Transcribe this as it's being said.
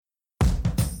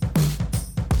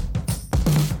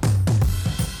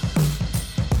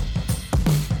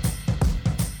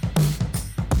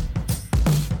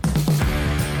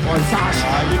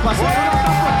passe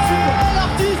super,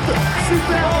 l'artiste,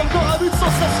 super, encore un but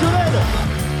sensationnel.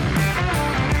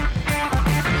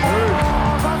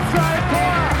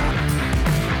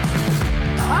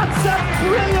 That's a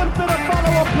brilliant bit of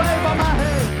follow-up play by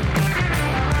Mahe.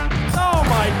 Oh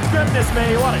my goodness me,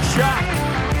 what a shot.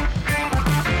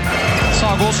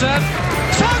 Sagosen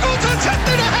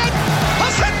setter det hen!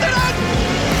 Han setter den!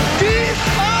 De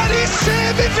er i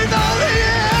semifinale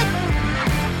igjen!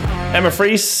 Emma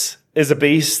Fries is a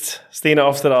beast. Stina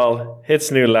Oftedal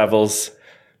hits new levels.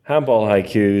 Handball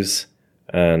haikus.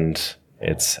 And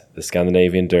it's the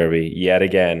Scandinavian Derby yet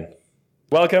again.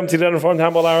 Welcome to the Uninformed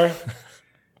Handball Hour.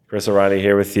 Chris O'Reilly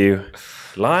here with you.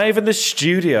 Live in the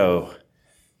studio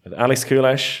with Alex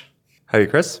Kulesh. How are you,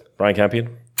 Chris? Brian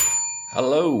Campion.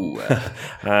 Hello.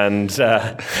 And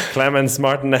Clemens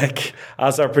Martinek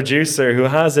as our producer, who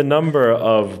has a number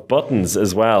of buttons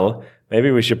as well. Maybe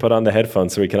we should put on the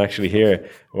headphones so we can actually hear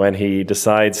when he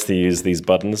decides to use these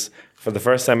buttons. For the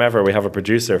first time ever, we have a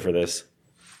producer for this.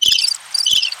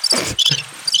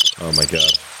 Oh my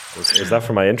God. Was that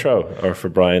for my intro or for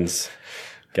Brian's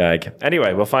gag?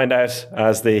 Anyway, we'll find out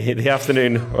as the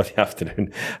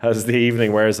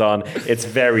evening wears on. It's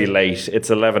very late. It's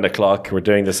 11 o'clock. We're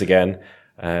doing this again.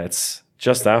 It's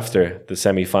just after the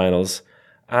semi-finals.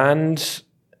 And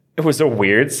it was a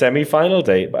weird semi-final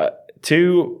day. But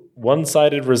two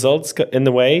one-sided results in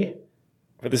the way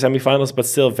for the semi-finals, but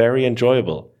still very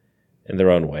enjoyable in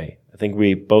their own way. I think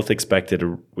we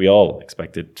all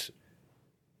expected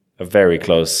a very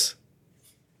close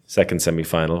second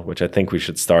semi-final, which I think we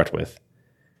should start with.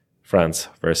 France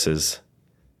versus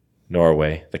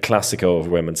Norway, the Classico of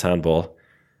women's handball.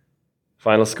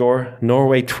 Final score,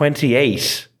 Norway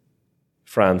 28,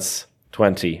 France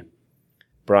 20.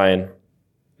 Brian,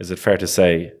 is it fair to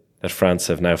say that France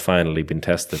have now finally been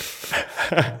tested?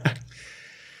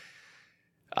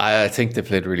 I think they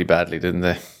played really badly, didn't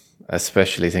they?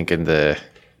 Especially think in the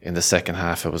second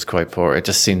half it was quite poor. It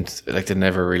just seemed like they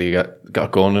never really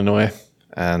got going in a way.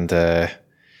 And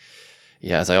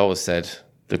as I always said,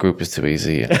 the group is too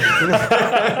easy. But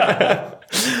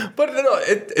no,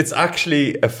 it's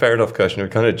actually a fair enough question. We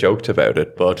kind of joked about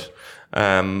it, but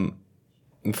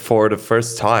for the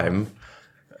first time,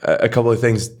 a couple of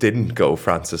things didn't go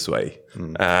France's way.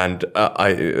 And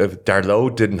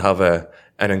Darlot didn't have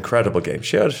an incredible game.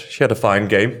 She had a fine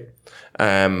game,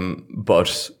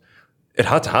 but it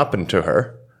had to happen to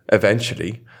her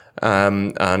eventually.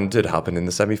 And it happened in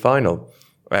the semi-final.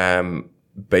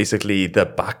 Basically, the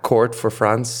backcourt for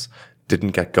France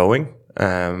didn't get going.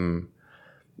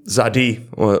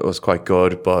 Zadie was quite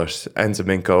good, but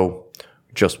Enzaminko,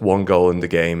 just one goal in the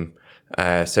game.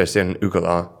 Sersian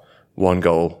Ugola, one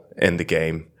goal in the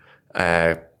game.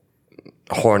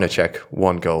 Hornacek,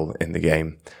 one goal in the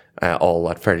game. All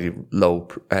at fairly low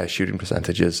shooting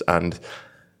percentages. And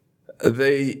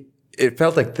it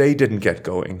felt like they didn't get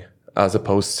going, as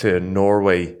opposed to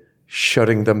Norway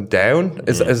shutting them down.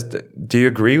 Do you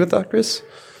agree with that, Chris?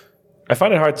 I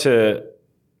find it hard to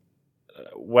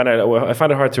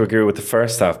agree with the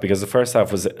first half, because the first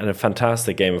half was a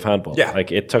fantastic game of handball. Yeah.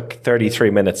 Like, it took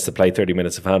 33 minutes to play 30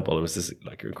 minutes of handball. It was this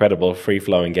like incredible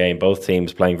free-flowing game. Both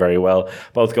teams playing very well.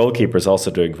 Both goalkeepers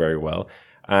also doing very well.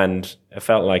 And it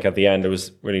felt like at the end there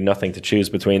was really nothing to choose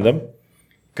between them.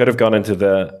 Could have gone into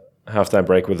the halftime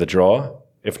break with a draw,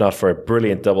 if not for a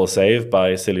brilliant double save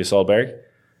by Silje Solberg.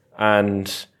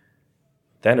 And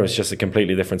then it was just a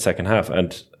completely different second half.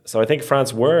 And so I think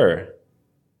France were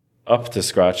up to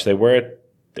scratch. They were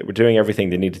doing everything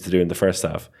they needed to do in the first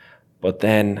half. But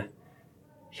then,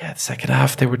 the second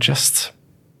half, they were just...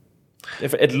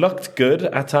 It looked good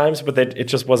at times, but it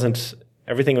just wasn't...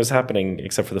 Everything was happening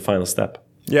except for the final step.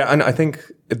 Yeah, and I think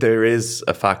there is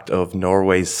a fact of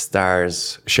Norway's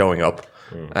stars showing up.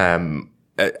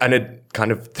 And it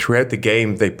kind of, throughout the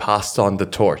game, they passed on the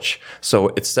torch. So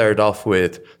it started off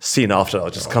with Stina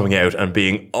Oftedal just coming out and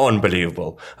being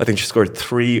unbelievable. I think she scored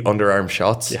 3 underarm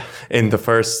shots in the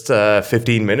first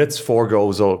 15 minutes, 4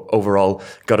 goals overall,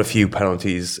 got a few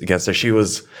penalties against her. She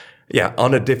was,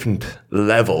 on a different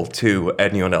level to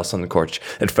anyone else on the court.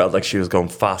 It felt like she was going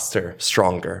faster,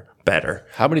 stronger, better.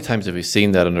 How many times have we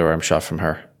seen that underarm shot from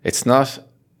her? It's not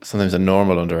sometimes a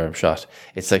normal underarm shot.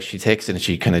 It's like she takes it and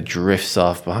she kind of drifts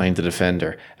off behind the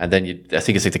defender. And then I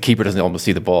think it's like the keeper doesn't almost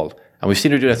see the ball. And we've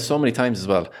seen her do that so many times as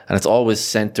well. And it's always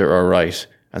center or right.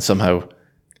 And somehow,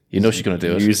 she's going to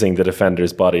do it. Using the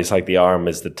defender's body. It's like the arm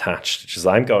is detached. She's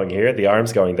I'm going here, the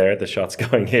arm's going there, the shot's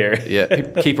going here. Yeah,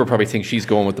 keeper probably thinks she's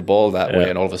going with the ball that way.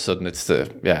 And all of a sudden it's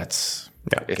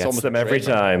Yeah, It's Gets almost them a every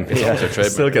trademark. time. It's almost a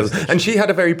trademark. Still gets, and she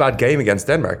had a very bad game against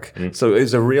Denmark, so it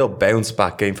was a real bounce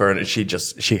back game for her. And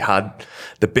she had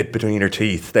the bit between her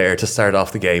teeth there to start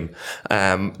off the game.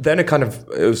 Then it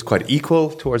was quite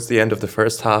equal towards the end of the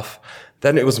first half.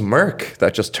 Then it was Merck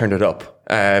that just turned it up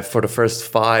for the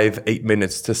first 5-8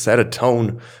 minutes to set a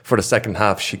tone for the second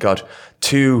half. She got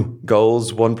 2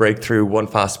 goals, 1 breakthrough, 1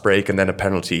 fast break, and then a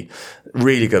penalty.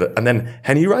 Really good. And then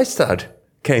Henny Reistad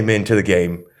came into the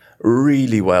game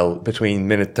really well between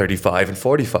minute 35 and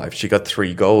 45. She got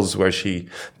 3 goals where she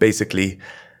basically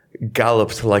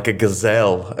galloped like a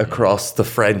gazelle across the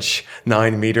French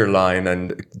 9-meter line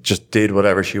and just did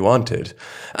whatever she wanted.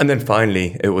 And then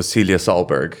finally, it was Celia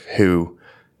Solberg who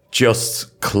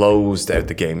just closed out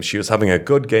the game. She was having a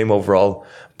good game overall,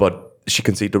 but she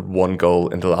conceded 1 goal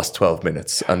in the last 12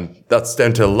 minutes. And that's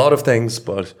down to a lot of things,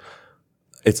 but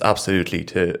it's absolutely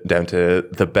down to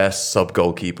the best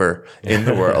sub-goalkeeper in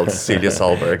the world, Celia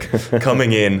Solberg,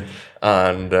 coming in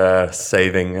and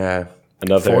saving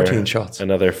Another 14 shots.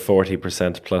 Another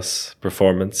 40% plus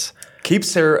performance.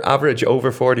 Keeps her average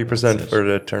over 40% for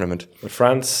the tournament.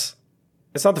 France,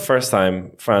 it's not the first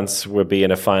time France would be in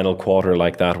a final quarter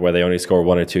like that where they only score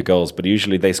 1 or 2 goals, but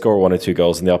usually they score 1 or 2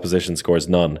 goals and the opposition scores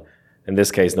none. In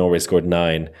this case, Norway scored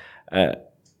 9.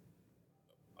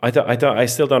 I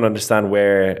still don't understand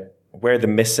where the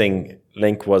missing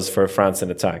link was for France in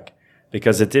attack,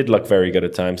 because it did look very good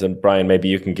at times. And Brian, maybe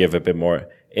you can give a bit more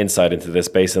insight into this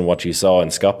based on what you saw in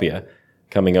Skopje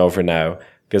coming over now,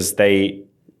 because it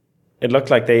looked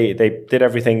like they did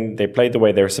everything, they played the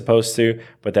way they were supposed to,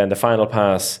 but then the final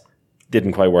pass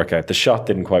didn't quite work out. The shot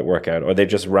didn't quite work out, or they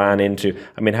just ran into,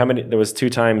 there was 2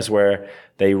 times where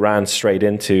they ran straight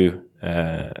into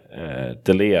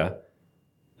Delia,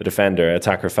 the defender,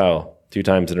 attacker foul 2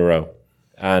 times in a row.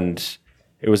 And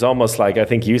it was almost like, I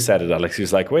think you said it, Alex, he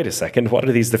was like, wait a second, what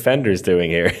are these defenders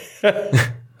doing here?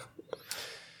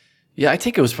 Yeah, I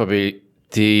think it was probably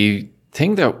the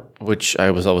thing which I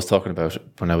was always talking about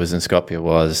when I was in Skopje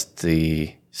was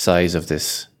the size of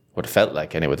this, what it felt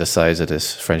like anyway, the size of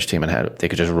this French team and how they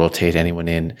could just rotate anyone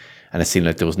in, and it seemed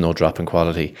like there was no drop in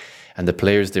quality. And the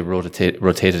players they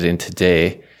rotated in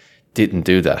today didn't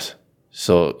do that.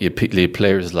 So you had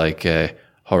players like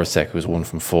Horacek, who was 1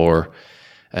 from 4,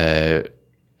 Sarah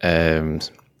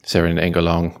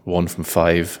Engelong, 1 from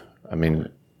 5. I mean,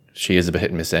 she is a bit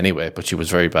hit and miss anyway, but she was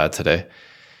very bad today.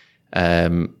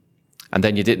 And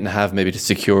then you didn't have maybe the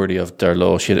security of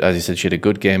Darlot. She had, as you said, she had a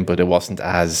good game, but it wasn't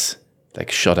as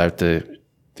like shut out the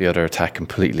other attack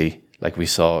completely like we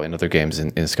saw in other games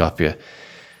in Skopje.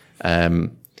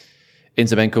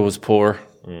 Inzemenko was poor,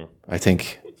 I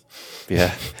think. Yeah.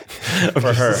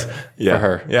 For her. Yeah. For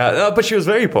her. Yeah, no, but she was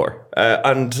very poor.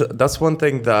 And that's one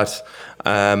thing that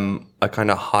I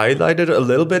kind of highlighted a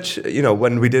little bit,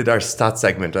 when we did our stat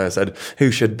segment. I said,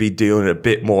 who should be doing a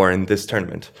bit more in this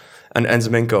tournament? And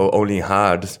Enzemenko only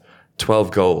had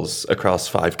 12 goals across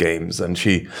 5 games. And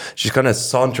she's kind of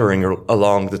sauntering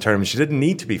along the tournament. She didn't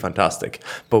need to be fantastic.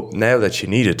 But now that she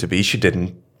needed to be,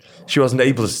 she wasn't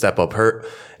able to step up.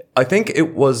 I think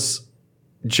it was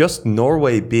just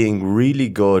Norway being really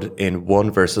good in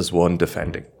 1-versus-1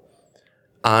 defending,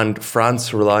 and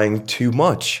France relying too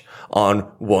much on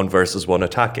 1-versus-1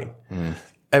 attacking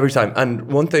every time.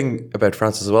 And one thing about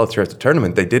France as well throughout the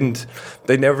tournament,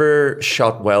 they never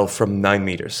shot well from 9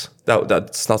 meters.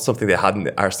 That's not something they had in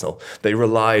the arsenal. They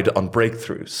relied on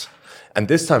breakthroughs. And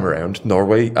this time around,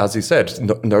 Norway, as you said,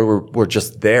 Norway were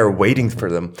just there waiting for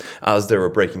them as they were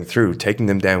breaking through, taking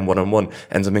them down one-on-one.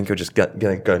 And Enzemenko just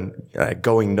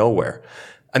going nowhere.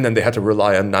 And then they had to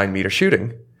rely on 9-meter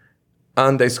shooting.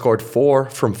 And they scored 4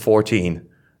 from 14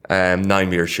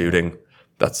 9-meter shooting.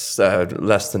 That's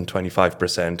less than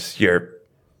 25%.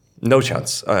 No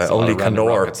chance. Only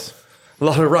Canor. A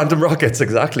lot of random rockets,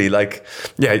 exactly. Like,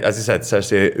 yeah, as you said,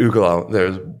 Sergei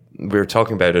Ugolan, we were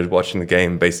talking about it, watching the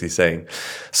game, basically saying,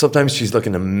 sometimes she's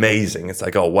looking amazing. It's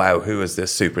like, oh, wow, who is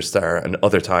this superstar? And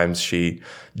other times she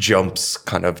jumps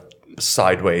kind of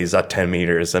sideways at 10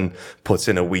 meters and puts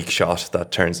in a weak shot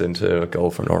that turns into a goal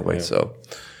for Norway. Yeah. So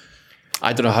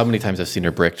I don't know how many times I've seen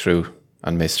her break through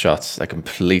and miss shots, like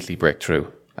completely break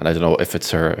through. And I don't know if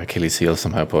it's her Achilles heel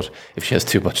somehow, but if she has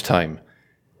too much time,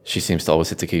 she seems to always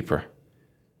hit the keeper.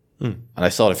 And I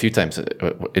saw it a few times down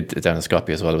in Skopje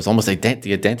as well. It was almost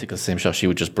the identical same shot. She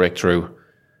would just break through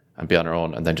and be on her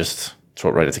own and then just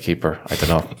throw it right at the keeper. I don't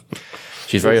know.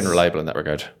 She's very unreliable in that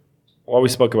regard. What we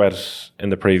spoke about in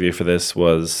the preview for this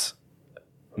was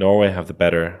Norway have the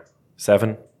better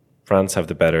 7, France have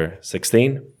the better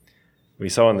 16. We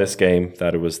saw in this game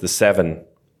that it was the 7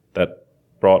 that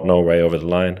brought Norway over the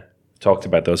line. Talked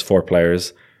about those 4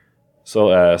 players.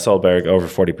 Solberg over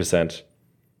 40%.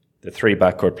 The 3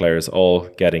 backcourt players all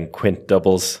getting quint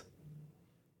doubles.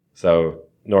 So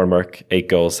Nordmark, 8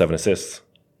 goals, 7 assists.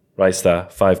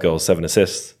 Reistad, 5 goals, 7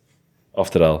 assists.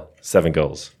 Oftedal, 7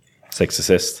 goals, 6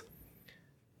 assists.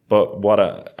 But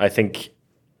what I think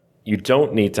you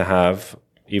don't need to have,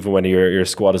 even when your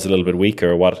squad is a little bit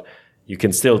weaker, what you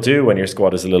can still do when your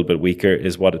squad is a little bit weaker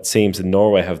is what it seems that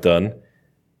Norway have done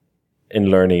in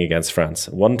learning against France.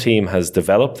 One team has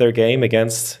developed their game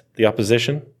against the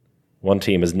opposition. One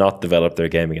team has not developed their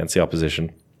game against the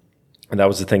opposition. And that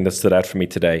was the thing that stood out for me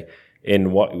today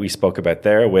in what we spoke about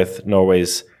there with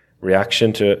Norway's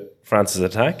reaction to France's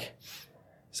attack.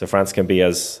 So France can be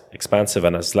as expansive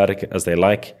and athletic as they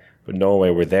like, but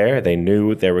Norway were there. They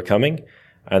knew they were coming.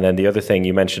 And then the other thing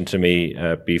you mentioned to me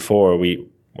before, we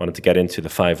wanted to get into the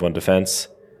 5-1 defense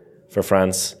for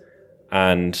France.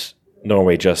 And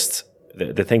Norway just,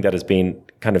 the thing that has been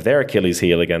kind of their Achilles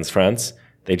heel against France,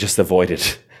 they just avoided.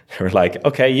 They were like,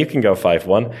 okay, you can go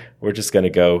 5-1. We're just going to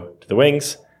go to the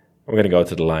wings. We're going to go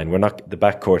to the line. The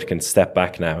backcourt can step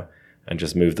back now and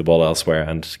just move the ball elsewhere.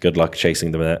 And good luck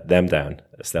chasing them down,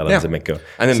 Stella and Zeminko.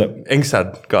 And then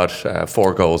Ingstad got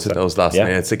 4 goals in those last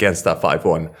minutes against that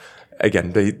 5-1.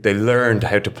 Again, they learned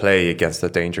how to play against a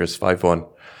dangerous 5-1.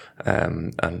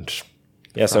 And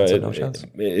yeah, so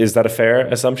is that a fair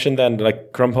assumption then?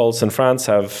 Like Krumpholz and France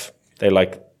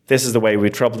this is the way we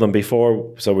troubled them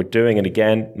before, so we're doing it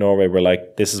again. Norway were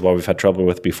like, this is what we've had trouble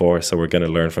with before, so we're going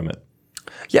to learn from it.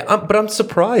 Yeah, but I'm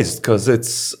surprised because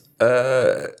it's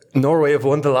Norway have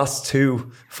won the last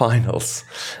 2 finals.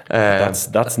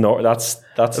 That's Norway,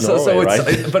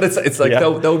 right? But it's like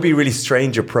that would be a really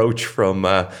strange approach from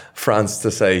France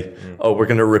to say, oh, we're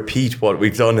going to repeat what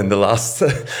we've done in the last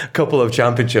couple of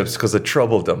championships because it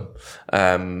troubled them.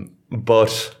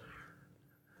 But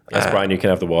yes, Brian, you can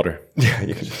have the water. Yeah,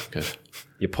 you can. Good.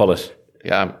 You pull it.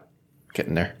 Yeah, I'm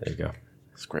getting there. There you go.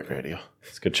 It's great radio.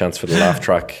 It's a good chance for the laugh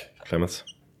track, Clemens.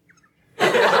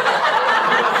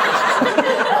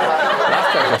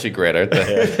 Actually great, aren't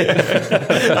they?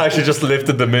 I actually just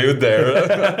lifted the mood there.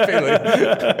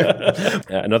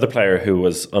 Another player who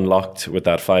was unlocked with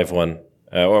that 5-1,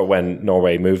 or when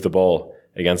Norway moved the ball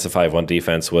against the 5-1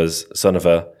 defense, was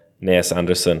Sunniva Nes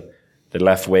Andersen, the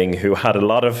left wing, who had a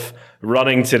lot of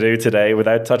running to do today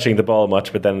without touching the ball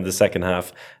much, but then in the second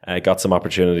half got some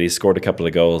opportunities, scored a couple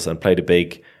of goals and played a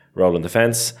big role in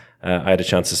defence. I had a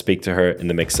chance to speak to her in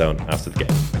the mix zone after the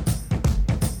game.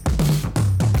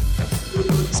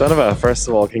 Sunniva, first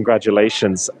of all,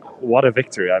 congratulations. What a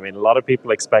victory. I mean, a lot of people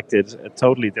expected a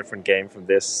totally different game from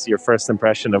this. Your first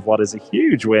impression of what is a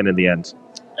huge win in the end?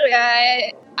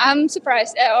 I'm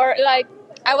surprised.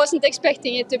 I wasn't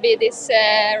expecting it to be this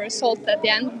result at the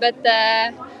end, but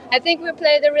I think we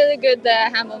played a really good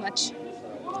handball match.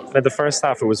 In the first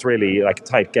half, it was really like a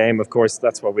tight game. Of course,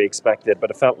 that's what we expected,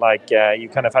 but it felt like you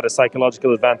kind of had a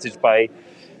psychological advantage by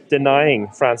denying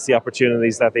France the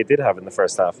opportunities that they did have in the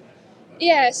first half.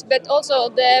 Yes, but also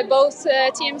both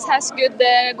teams has good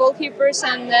goalkeepers,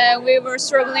 and we were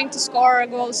struggling to score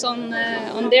goals on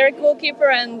their goalkeeper,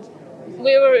 and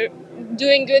we were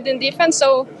doing good in defense.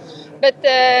 But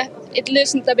it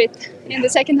loosened a bit in the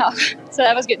second half, so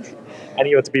that was good. And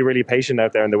you had to be really patient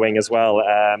out there in the wing as well.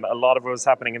 A lot of it was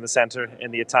happening in the centre,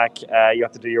 in the attack. You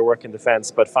have to do your work in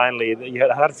defence, but finally you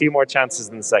had a few more chances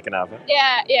in the second half.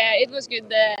 Yeah, it was good.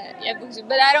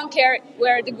 But I don't care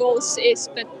where the goals is,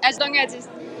 but as long as it's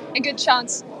a good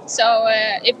chance. So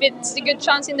if it's a good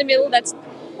chance in the middle, that's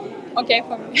okay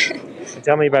for me.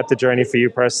 Tell me about the journey for you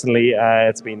personally.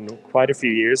 It's been quite a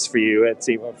few years for you.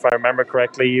 If I remember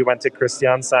correctly, you went to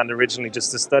Kristiansand originally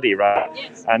just to study, right?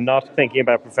 Yes. And not thinking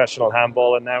about professional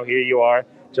handball, and now here you are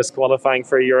just qualifying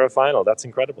for a Euro final. That's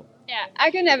incredible. Yeah,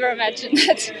 I could never imagine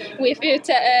that if you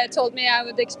told me I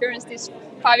would experience this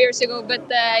 5 years ago. But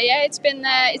it's been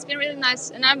really nice,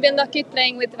 and I've been lucky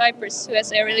playing with the Vipers, who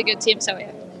has a really good team. So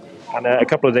yeah. And a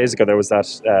couple of days ago, there was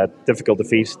that difficult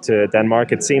defeat to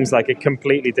Denmark. It seems like a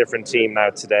completely different team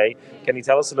now today. Can you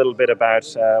tell us a little bit about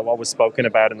what was spoken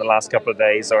about in the last couple of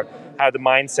days, or how the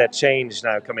mindset changed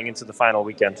now coming into the final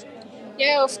weekend?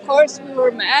 Yeah, of course we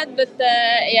were mad, but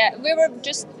we were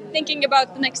just thinking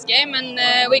about the next game, and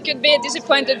we could be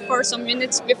disappointed for some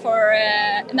minutes before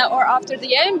or after the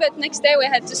game, but next day we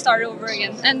had to start over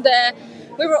again. And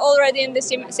we were already in the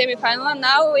semi-final, and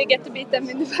now we get to beat them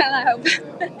in the final, I hope.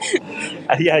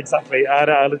 Yeah, exactly.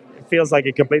 It feels like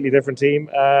a completely different team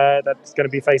that's going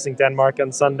to be facing Denmark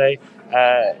on Sunday.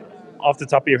 Off the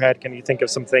top of your head, can you think of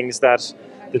some things that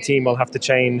the team will have to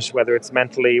change, whether it's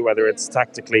mentally, whether it's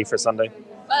tactically for Sunday?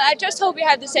 But I just hope we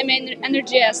have the same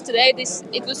energy as today.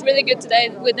 It was really good today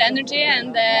with the energy,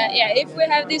 and if we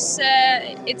have this,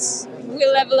 it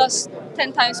will level us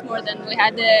 10 times more than we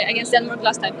had against Denmark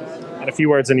last time. And a few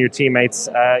words on your teammates.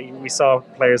 We saw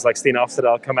players like Stina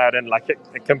Oftedal come out in like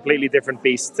a completely different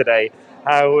beast today.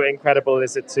 How incredible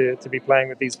is it to be playing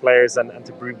with these players and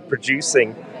to be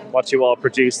producing what you all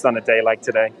produced on a day like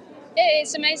today?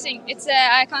 It's amazing. It's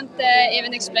I can't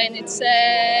even explain. It's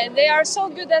they are so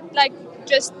good at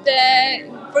just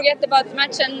forget about the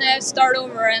match and start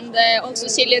over. And also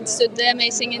Silje stood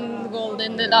amazing in goal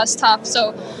in the last half.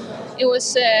 So it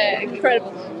was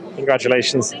incredible.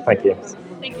 Congratulations. Thank you.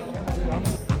 Thank you.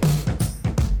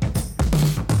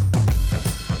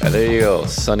 And there you go,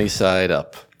 sunny side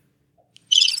up.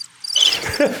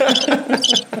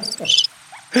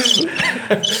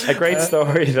 A great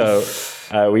story, though.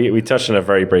 We touched on it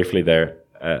very briefly there.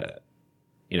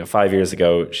 5 years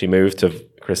ago, she moved to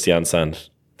Kristiansand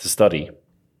to study,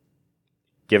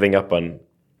 giving up on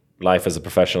life as a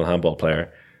professional handball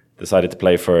player. Decided to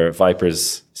play for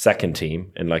Vipers' second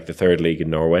team in the third league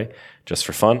in Norway, just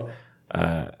for fun.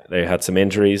 They had some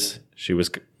injuries. She was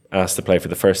asked to play for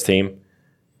the first team.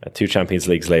 2 Champions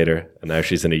Leagues later, and now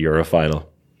she's in a Euro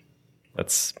final.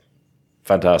 That's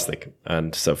fantastic,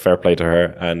 and so fair play to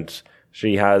her. And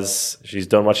she's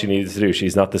done what she needed to do.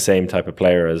 She's not the same type of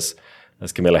player as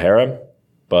Camilla Herrem,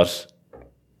 but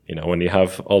when you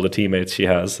have all the teammates she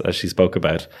has, as she spoke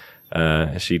about,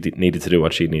 she needed to do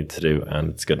what she needed to do, and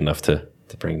it's good enough to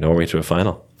bring Norway to a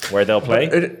final where they'll play.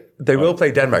 They will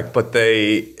play Denmark, but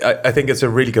I think it's a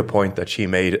really good point that she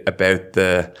made about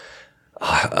the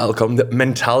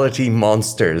mentality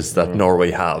monsters that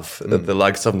Norway have, the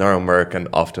likes of Nuremberg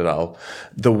and Oftedal,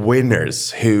 the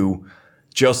winners who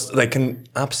they can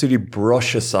absolutely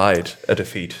brush aside a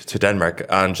defeat to Denmark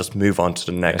and just move on to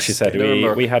the next. She said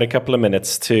we had a couple of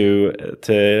minutes to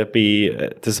be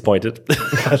disappointed.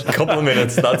 A couple of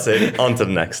minutes, that's it, on to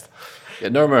the next. Yeah,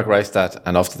 Nuremberg, Reistad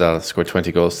and Oftedal scored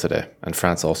 20 goals today, and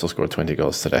France also scored 20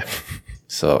 goals today.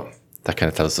 So that kind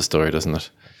of tells the story, doesn't it?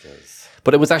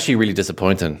 But it was actually really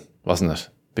disappointing, wasn't it?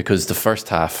 Because the first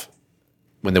half,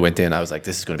 when they went in, I was like,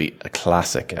 this is going to be a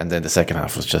classic. And then the second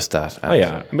half was just that.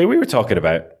 And we were talking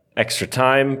about extra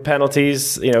time,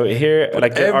 penalties. Here,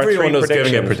 everyone was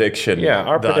giving a prediction. Yeah,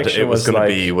 our that prediction it was going to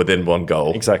be within 1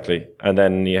 goal. Exactly. And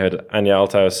then you had Anja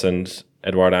Althaus and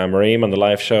Eduarda Amorim on the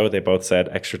live show. They both said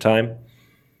extra time.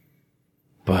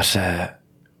 But, kind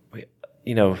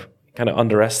of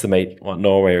underestimate what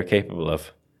Norway are capable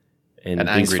of in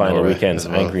these final Norway weekends.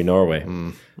 well. Angry Norway.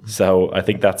 So I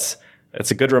think it's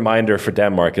a good reminder for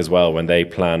Denmark as well when they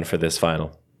plan for this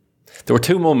final. There were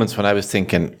 2 moments when I was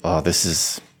thinking, this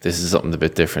is something a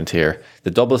bit different here.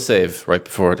 The double save right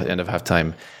before the end of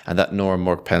half-time and that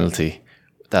Nuremberg penalty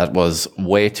that was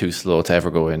way too slow to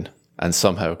ever go in and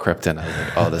somehow crept in. I was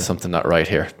like, there's something not right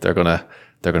here. They're gonna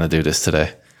do this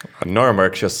today.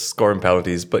 Nuremberg just scoring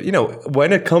penalties, but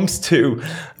when it comes to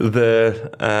the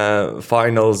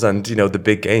finals and the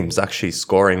big games, actually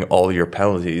scoring all your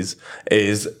penalties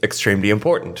is extremely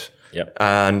important. Yeah,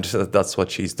 and that's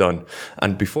what she's done.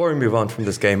 And before we move on from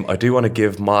this game, I do want to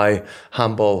give my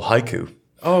handball haiku.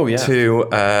 Oh yeah.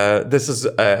 This is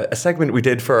a segment we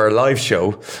did for our live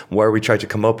show where we tried to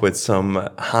come up with some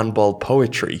handball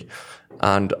poetry,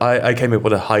 and I came up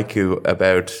with a haiku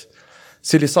about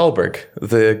Silje Solberg,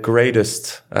 the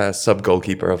greatest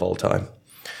sub-goalkeeper of all time.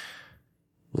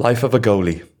 Life of a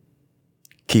goalie.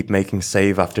 Keep making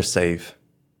save after save.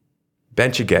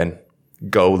 Bench again.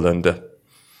 Go, Lunde.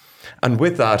 And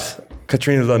with that,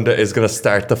 Katrina Lunde is going to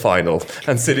start the final,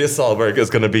 and Silje Solberg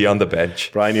is going to be on the bench.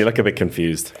 Brian, you look a bit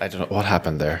confused. I don't know what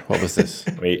happened there. What was this?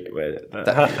 Wait,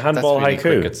 handball really haiku.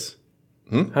 crickets.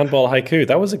 Handball haiku.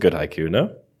 That was a good haiku,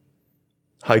 no?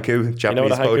 Haiku,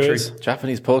 Japanese poetry. Is?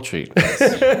 Japanese poetry. A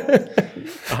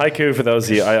haiku, for those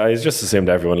of you, I just assumed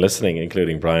everyone listening,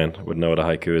 including Brian, would know what a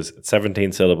haiku is. It's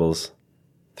 17 syllables,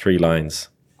 3 lines.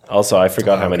 Also, I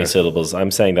forgot how many syllables. I'm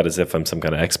saying that as if I'm some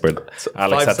kind of expert.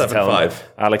 Alex had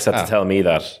to tell me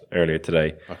that earlier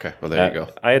today. Okay, well, there you go.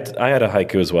 I had a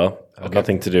haiku as well. Okay. Had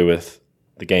nothing to do with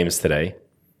the games today.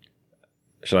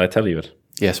 Shall I tell you it?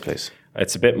 Yes, please.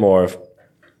 It's a bit more of...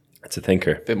 It's a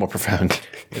thinker. A bit more profound.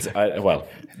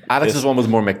 Alex's one was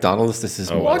more McDonald's. This is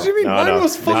more... What do you mean? Mine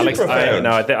was fully profound.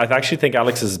 I actually think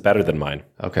Alex's is better than mine.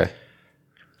 Okay.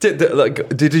 Did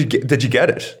you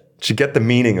get it? Did you get the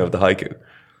meaning of the haiku?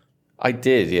 I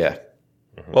did, yeah.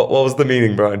 What was the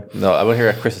meaning, Brian? No, I will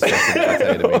hear Chris's question. I'll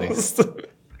tell you the meaning.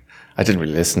 I didn't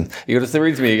really listen. You got to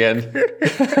read to me again.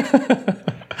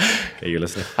 Are you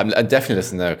listening? I'm definitely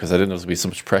listening now because I didn't know there would be so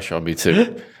much pressure on me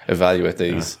to evaluate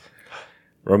these.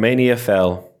 Romania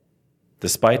fell.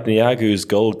 despite Niagu's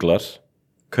goal glut,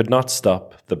 could not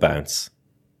stop the bounce.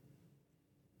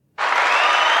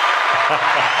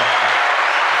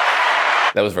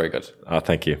 That was very good. Oh,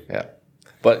 thank you. Yeah.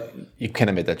 But you kind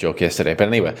of made that joke yesterday. But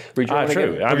anyway, read your one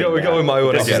True. again. I mean, We go with my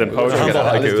one this again. is in poetry. Okay.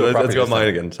 Humble Let's do it haiku. Let's properly go this mine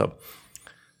again. So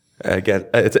again,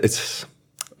 it's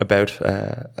about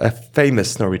a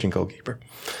famous Norwegian goalkeeper.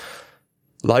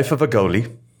 Life of a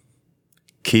goalie.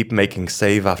 Keep making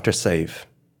save after save.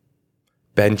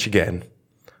 Bench again.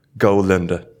 Go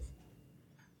Lunde. I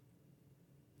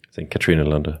think Katrina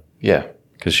Lunde, Yeah.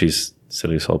 because she's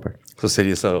Silly Solberg. So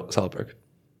Silja Salberg.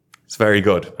 It's very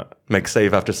good. Make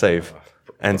save after save.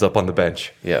 Ends up on the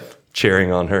bench, Yeah.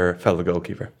 cheering on her fellow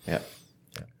goalkeeper. Yeah.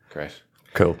 Great.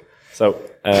 Cool. So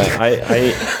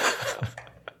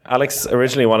Alex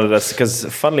originally wanted us, because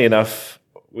funnily enough,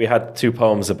 we had 2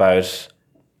 poems about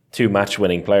 2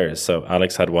 match-winning players. So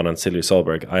Alex had one on Silja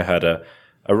Solberg. I had a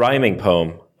rhyming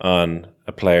poem on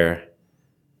a player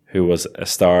who was a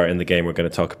star in the game we're going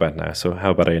to talk about now. So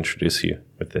how about I introduce you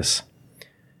with this?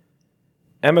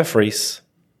 Emma Fries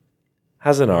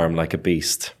has an arm like a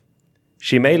beast.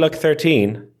 She may look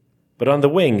 13, but on the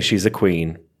wing she's a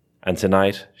queen. And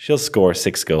tonight she'll score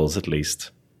 6 goals at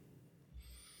least.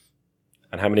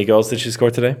 And how many goals did she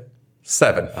score today?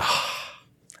 7.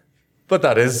 But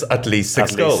that is at least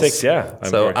 6 At least goals. 6, yeah.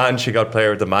 And she got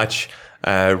player of the match.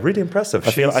 Really impressive.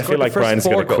 I feel like Brian's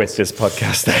going to quit this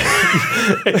podcast.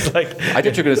 It's like, I thought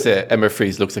you were going to say Emma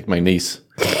Fries looks like my niece.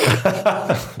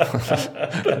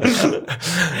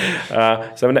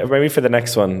 so maybe for the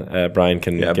next one, Brian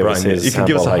can give us his you can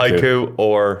give us a handball haiku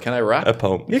or Can I rap? a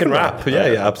poem. You can rap.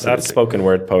 Yeah, absolutely. That's spoken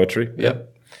word poetry. Yeah.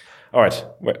 All right.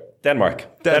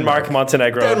 Denmark,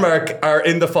 Montenegro. Denmark are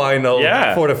in the final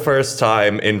Yeah. for the first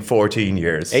time in 14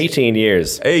 years. 18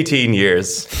 years. 18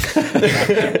 years.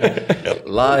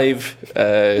 Live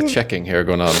checking here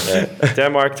going on.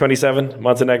 Denmark 27,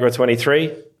 Montenegro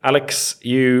 23. Alex,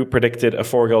 you predicted a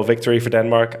 4-goal victory for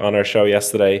Denmark on our show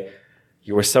yesterday.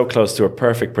 You were so close to a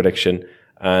perfect prediction,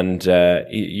 and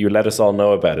you let us all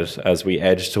know about it as we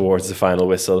edged towards the final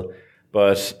whistle.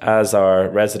 But as our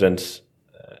resident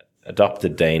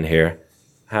adopted Dane here,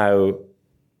 how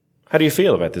do you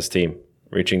feel about this team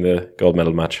reaching the gold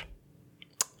medal match?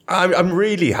 I'm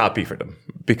really happy for them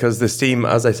because this team,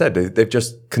 as I said, they've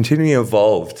just continually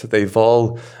evolved. They've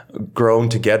all grown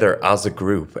together as a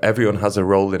group. Everyone has a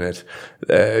role in it.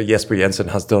 Jesper Jensen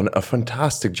has done a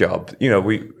fantastic job. You know,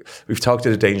 we've talked to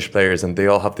the Danish players and they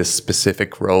all have this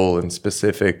specific role and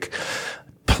specific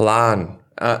plan.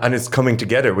 And it's coming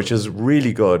together, which is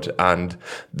really good. And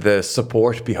the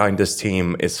support behind this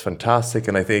team is fantastic.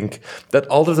 And I think that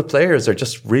all of the players are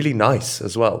just really nice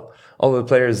as well. All of the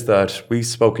players that we've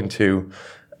spoken to,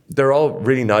 they're all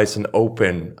really nice and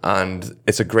open. And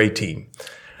it's a great team.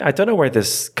 I don't know where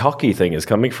this cocky thing is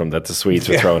coming from that the Swedes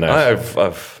were thrown out.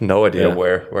 I've no idea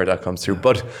where that comes through.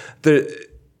 But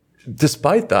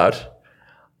despite that,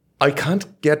 I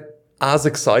can't get as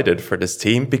excited for this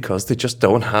team because they just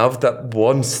don't have that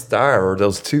one star or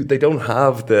those two. They don't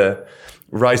have the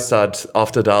Reistad,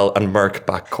 Oftedal and Merck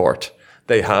backcourt.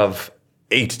 They have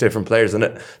 8 different players in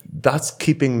it. That's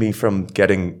keeping me from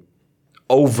getting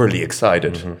overly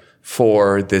excited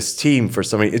for this team for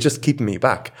somebody. It's just keeping me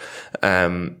back.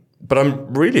 But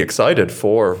I'm really excited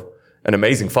for an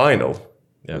amazing final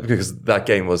because that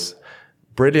game was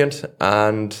brilliant.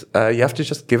 And you have to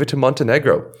just give it to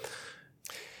Montenegro.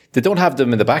 They don't have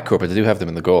them in the backcourt, but they do have them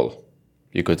in the goal.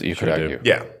 You could argue.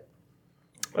 Yeah,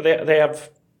 Well, they have.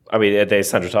 I mean,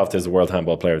 Sandra Toft is the World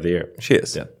Handball Player of the Year. she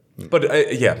is. Yeah. But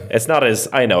It's not as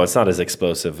it's not as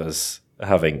explosive as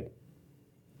having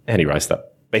Henny Reistad.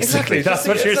 Basically, Exactly. that's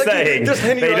what you're saying. Just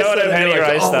Henny They don't Reistad, have and Henny you're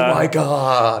like, Reistad. oh my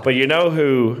god! But you know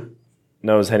who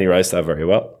knows Henny Reistad very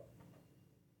well?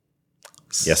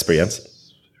 Jesper Jensen,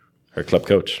 her club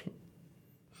coach.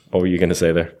 What were you going to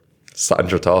say there?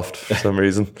 Sandra Toft for some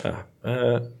reason.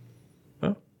 Well,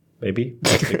 maybe.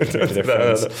 Maybe they're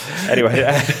friends. Anyway,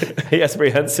 Jesper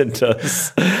Jensen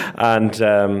does. And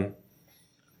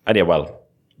yeah, well,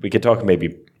 we could talk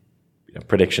maybe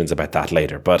predictions about that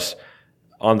later. But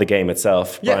on the game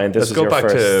itself, Yeah, Brian, this let's is go your back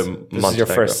first. to This is your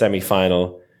Montenegro. first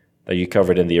semi-final that you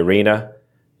covered in the arena.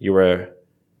 You were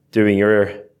doing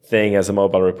your thing as a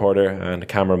mobile reporter and a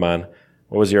cameraman.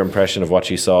 What was your impression of what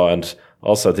you saw? And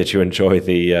also, did you enjoy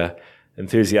the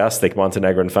enthusiastic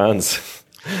Montenegrin fans?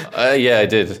 Yeah, I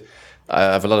did. I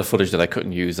have a lot of footage that I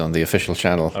couldn't use on the official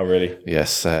channel. Oh, really?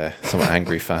 Yes, some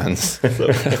angry fans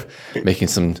making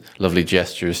some lovely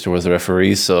gestures towards the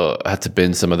referees. So I had to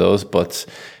bin some of those. But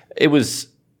it was,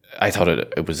 I thought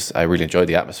it was, I really enjoyed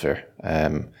the atmosphere.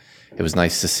 It was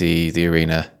nice to see the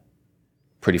arena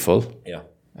pretty full. Yeah.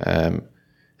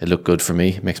 It looked good for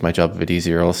me. Makes my job a bit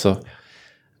easier also.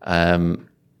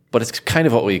 But it's kind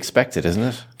of what we expected, isn't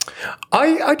it?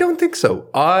 I don't think so.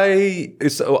 I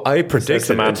predicted That's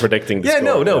the man it. predicting the yeah,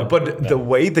 score. no. But the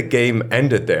way the game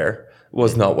ended there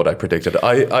was not what I predicted.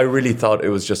 I really thought it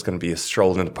was just going to be a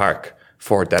stroll in the park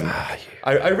for Denmark.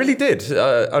 I really did.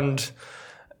 And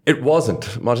it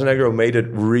wasn't. Montenegro made it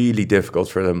really difficult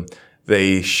for them.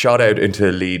 They shot out into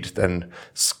the lead, then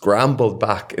scrambled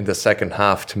back in the second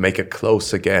half to make it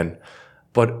close again.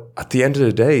 But at the end of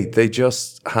the day, they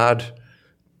just had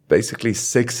basically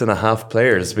 6.5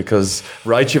 players because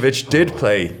Rajcevic did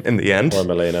play in the end. Poor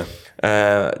Milena.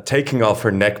 Taking off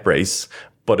her neck brace,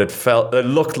 but it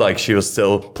looked like she was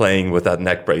still playing with that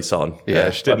neck brace on. Yeah.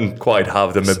 She didn't quite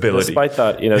have the mobility. Despite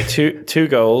that, two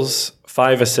goals,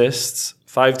 5 assists,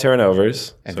 5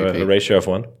 turnovers, so MVP. a ratio of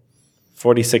 1.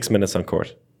 46 minutes on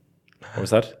court. What was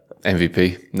that?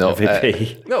 MVP. No.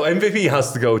 MVP. No, MVP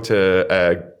has to go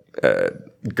to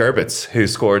Gerbitz, who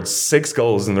scored 6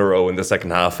 goals in a row in the second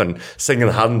half and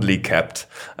single-handedly kept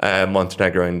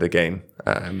Montenegro in the game.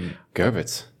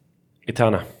 Gerbitz.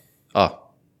 Itana. Oh,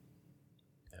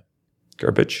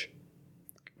 Gerbic.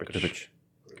 Gerbic.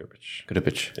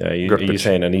 Gerbic. Yeah, you Gerbic.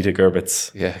 saying Anita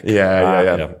Gerbitz. Yeah.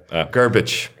 Yeah.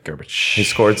 Gerbic. Gerbic. He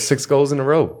scored 6 goals in a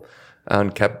row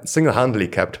and single-handedly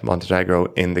kept Montenegro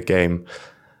in the game.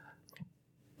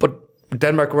 But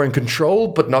Denmark were in control,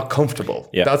 but not comfortable.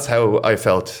 Yeah. That's how I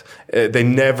felt. They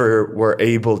never were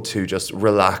able to just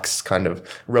relax, kind of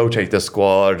rotate the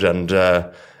squad and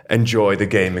enjoy the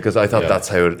game, because I thought that's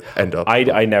how it ended up.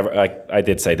 I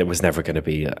did say there was never going to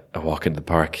be a walk in the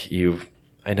park.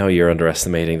 I know you're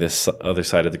underestimating this other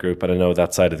side of the group, and I know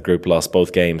that side of the group lost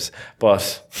both games,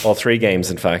 but all 3 games,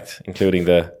 in fact, including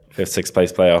the 5th, 6th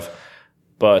place playoff.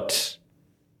 But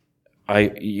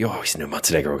you always knew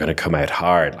Montenegro were going to come out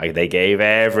hard. Like, they gave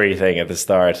everything at the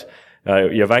start.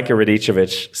 Jovanka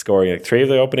Radicevic scoring 3 of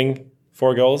the opening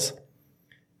 4 goals,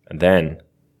 and then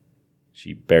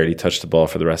she barely touched the ball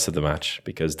for the rest of the match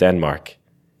because Denmark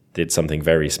did something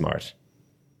very smart.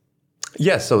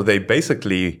 Yeah, so they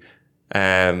basically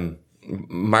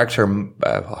marked her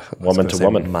Woman to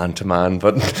woman. man to man,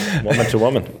 but Woman to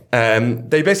woman.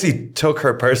 they basically took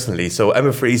her personally. So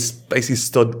Emma Fries basically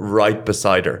stood right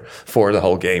beside her for the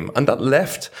whole game, and that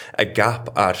left a gap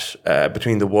at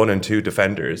between the 1 and 2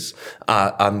 defenders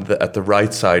and at the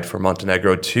right side for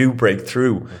Montenegro to break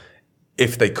through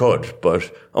if they could.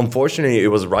 But unfortunately, it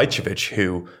was Rajcevic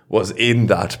who was in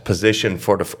that position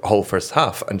for the whole first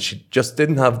half, and she just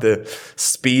didn't have the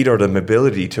speed or the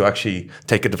mobility to actually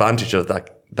take advantage of that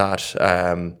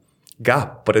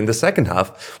gap. But in the second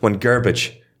half, when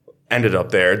Gerbic ended up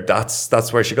there,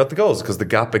 that's where she got the goals, because the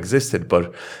gap existed.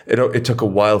 But it took a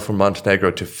while for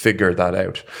Montenegro to figure that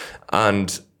out.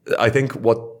 And I think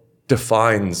what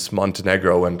defines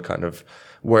Montenegro and kind of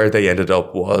where they ended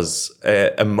up was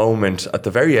a moment at the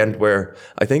very end where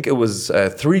I think it was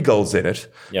 3 goals in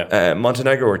it. Yeah.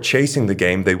 Montenegro were chasing the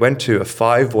game. They went to a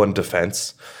 5-1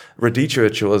 defense.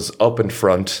 Radicevic was up in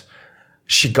front.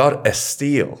 She got a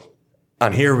steal.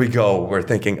 And here we go. We're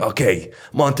thinking, okay,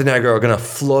 Montenegro are going to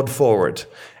flood forward.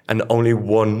 And only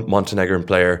one Montenegrin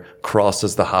player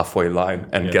crosses the halfway line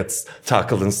and gets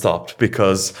tackled and stopped,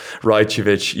 because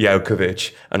Rajcevic,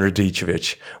 Jaukovic and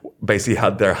Radicevic basically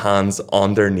had their hands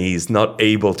on their knees, not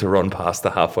able to run past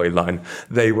the halfway line.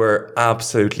 They were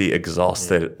absolutely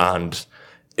exhausted, and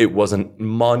it was a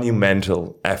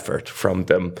monumental effort from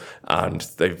them, and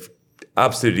they've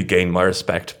absolutely gained my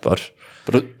respect. But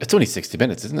it's only 60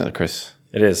 minutes, isn't it, Chris?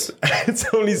 It is. It's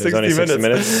only 60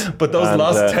 minutes. But those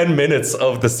last 10 minutes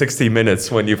of the 60 minutes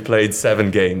when you've played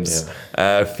 7 games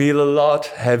feel a lot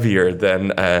heavier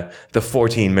than the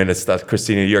 14 minutes that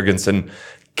Christina Jurgensen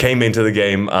came into the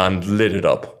game and lit it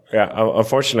up. Yeah,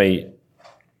 unfortunately,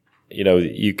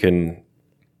 you can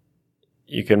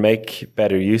make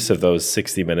better use of those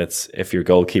 60 minutes if your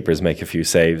goalkeepers make a few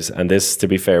saves. And this, to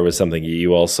be fair, was something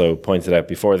you also pointed out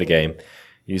before the game.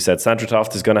 You said Sandra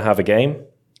Toft is going to have a game.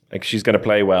 Like, she's going to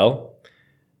play well.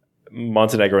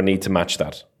 Montenegro need to match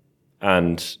that.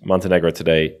 And Montenegro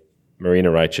today, Marina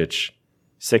Rajcic,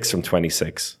 6 from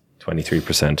 26,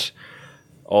 23%.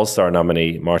 All-star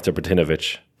nominee Marta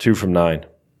Brtinovic, 2 from 9,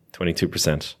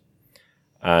 22%.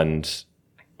 And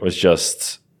was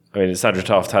just, Sandra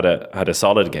Toft had a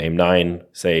solid game, 9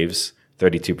 saves,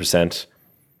 32%.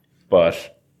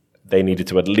 But they needed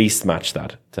to at least match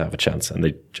that to have a chance, and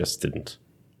they just didn't.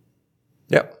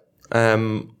 Yeah.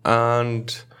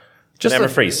 And just Emma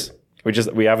Fries.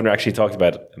 We haven't actually talked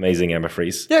about amazing Emma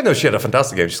Fries. Yeah, no, she had a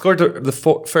fantastic game. She scored the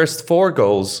first 4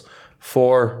 goals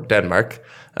for Denmark.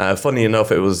 Funny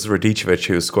enough, it was Radicevic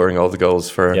who was scoring all the goals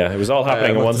for. Yeah, it was all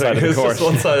happening on one side of the court. Just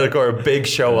one side of the court, a big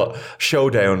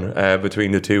showdown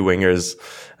between the two wingers.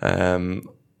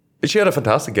 She had a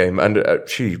fantastic game, and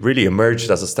she really emerged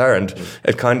as a star. And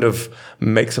it kind of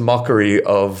makes a mockery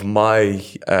of my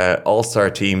All-Star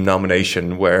team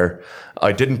nomination, where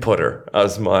I didn't put her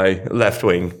as my left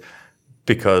wing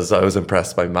because I was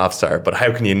impressed by Mavstar. But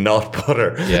how can you not put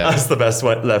her as the best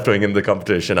left wing in the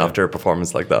competition after a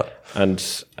performance like that? And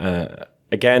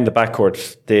again, the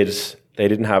backcourt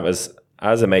didn't have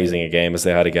as amazing a game as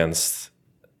they had against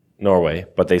Norway,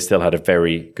 but they still had a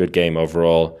very good game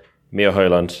overall. Mia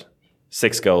Højlund,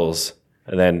 6 goals,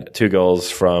 and then 2 goals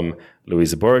from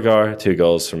Louisa Borgar, 2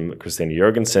 goals from Christina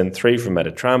Jørgensen, 3 from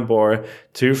Mette Tramborg,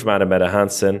 2 from Anna Mette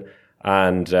Hansen,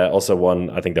 and also 1,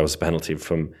 I think that was a penalty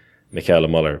from Michaela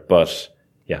Muller. But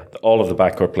yeah, all of the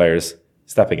backcourt players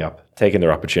stepping up, taking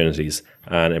their opportunities,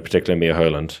 and in particular Mia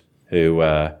Højlund, who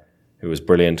was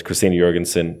brilliant. Christina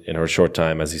Jørgensen, in her short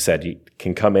time, as you said, you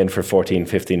can come in for 14,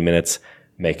 15 minutes,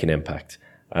 make an impact.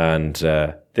 And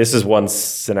this is one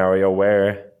scenario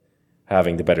where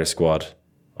having the better squad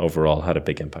overall had a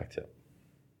big impact. Yeah.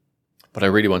 But I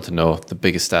really want to know the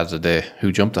biggest stat of the day.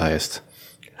 Who jumped the highest?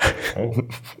 Oh,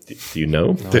 do you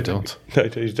know? No, I don't. No,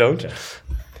 you don't? Yeah.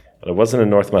 But it wasn't a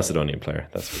North Macedonian player,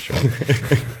 that's for sure.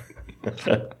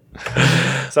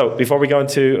 So before we go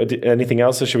into anything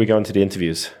else, or should we go into the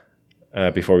interviews?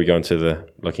 Before we go into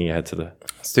looking ahead to the...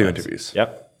 Let's do interviews.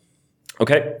 Yep.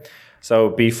 Okay. So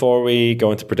before we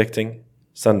go into predicting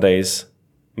Sunday's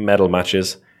medal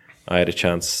matches, I had a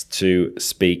chance to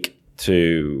speak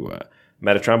to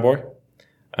Mette Tramborg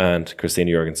and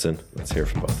Christina Jørgensen. Let's hear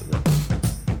from both of them.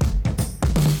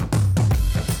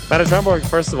 Mette Tramborg,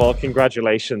 first of all,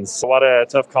 congratulations. What a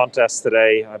tough contest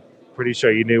today. I'm pretty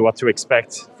sure you knew what to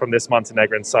expect from this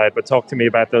Montenegrin side, but talk to me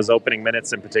about those opening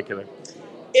minutes in particular.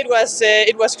 It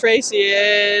was crazy.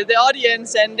 The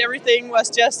audience and everything was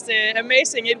just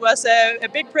amazing. It was a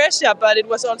big pressure, but it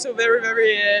was also very,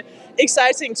 very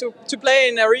exciting to play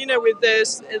in an arena with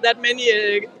that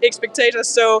many spectators.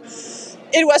 So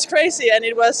it was crazy, and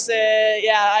it was,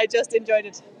 I just enjoyed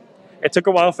it. It took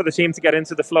a while for the team to get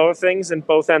into the flow of things in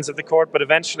both ends of the court, but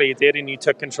eventually it did, and you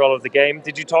took control of the game.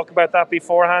 Did you talk about that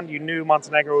beforehand? You knew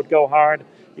Montenegro would go hard.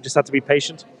 You just had to be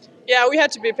patient? Yeah, we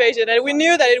had to be patient, and we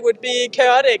knew that it would be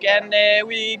chaotic, and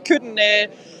we couldn't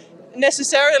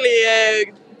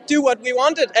necessarily do what we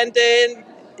wanted. And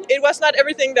it was not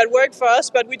everything that worked for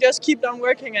us, but we just kept on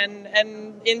working, and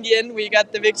in the end, we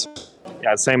got the victory.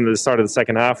 Yeah, same at the start of the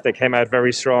second half. They came out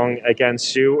very strong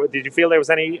against you. Did you feel there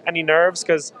was any nerves?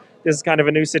 Because this is kind of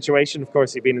a new situation. Of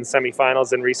course, you've been in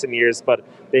semi-finals in recent years, but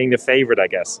being the favorite, I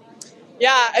guess.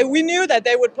 Yeah, we knew that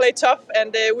they would play tough,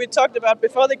 and we talked about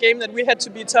before the game that we had to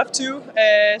be tough too.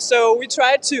 So we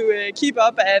tried to keep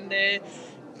up and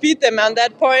beat them on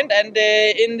that point. And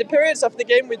in the periods of the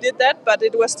game, we did that, but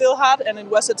it was still hard and it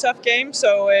was a tough game.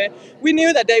 So we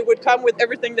knew that they would come with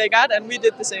everything they got, and we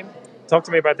did the same. Talk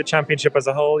to me about the championship as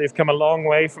a whole. You've come a long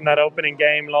way from that opening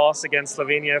game loss against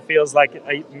Slovenia. It feels like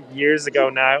years ago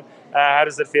now. How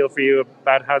does it feel for you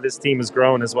about how this team has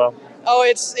grown as well? Oh,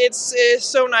 it's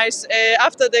so nice.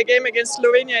 After the game against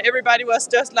Slovenia, everybody was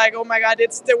just like, oh my God,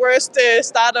 it's the worst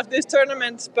start of this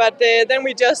tournament. But then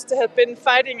we just have been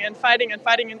fighting and fighting and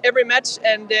fighting in every match.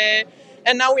 And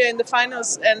now we are in the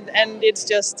finals, and it's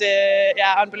just,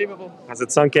 unbelievable. Has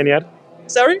it sunk in yet?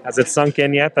 Sorry? Has it sunk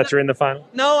in yet that you're in the final?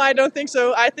 No, I don't think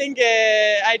so. I think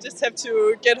I just have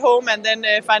to get home and then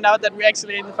find out that we're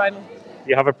actually in the final. Do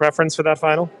you have a preference for that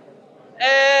final?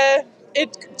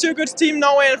 It's two good teams,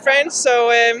 Norway and France, so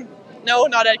no,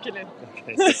 not actually.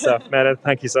 Okay, good stuff. Mette,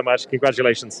 thank you so much.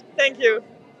 Congratulations. Thank you.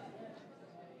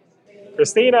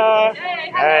 Christina!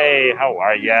 Hey, how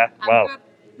are you? Well, good.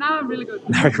 Now I'm really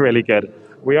good. Really good.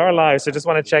 We are live, so just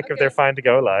want to check if they're fine to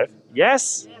go live.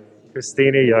 Yes?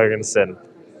 Christina Jørgensen,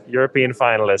 European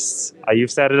finalists. You've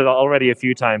said it already a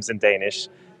few times in Danish.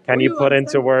 Can you put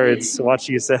into words what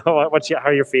you say, how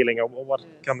you're feeling, or what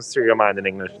comes through your mind in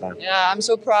English now? Yeah, I'm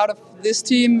so proud of this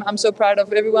team. I'm so proud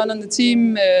of everyone on the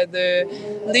team, the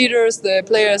leaders, the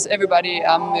players, everybody.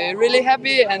 I'm really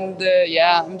happy, and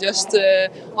I'm just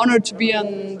honored to be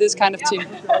on this kind of team.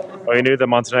 Well, you knew that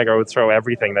Montenegro would throw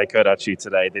everything they could at you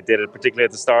today. They did it particularly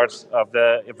at the start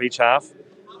of each half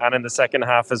and in the second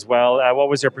half as well. What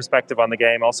was your perspective on the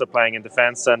game, also playing in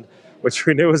defence, and which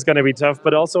we knew was going to be tough,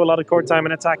 but also a lot of court time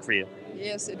and attack for you?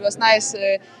 Yes, it was nice.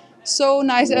 So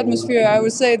nice atmosphere. I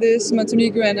would say this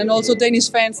Montenegrin and also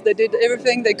Danish fans, they did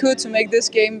everything they could to make this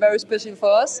game very special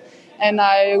for us. And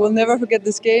I will never forget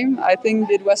this game. I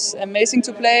think it was amazing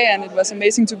to play, and it was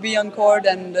amazing to be on court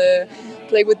and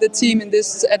play with the team in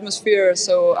this atmosphere.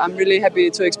 So I'm really happy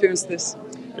to experience this.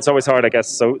 It's always hard, I guess,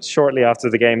 so shortly after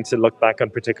the game to look back on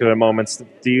particular moments.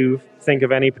 Do you think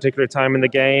of any particular time in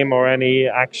the game or any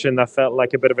action that felt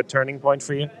like a bit of a turning point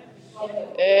for you?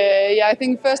 Yeah, I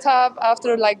think first half,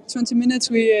 after like 20 minutes,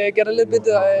 we get a little bit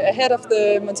ahead of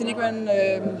the Montenegrin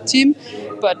team,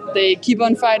 but they keep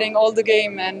on fighting all the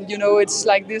game. And, you know, it's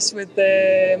like this with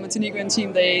the Montenegrin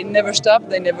team. They never stop.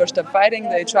 They never stop fighting.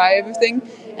 They try everything.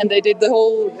 And they did the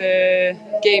whole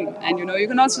game. And, you know, you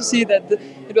can also see that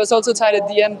it was also tight at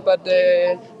the end. But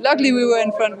luckily, we were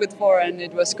in front with 4, and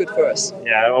it was good for us.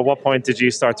 Yeah, at what point did you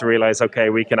start to realize,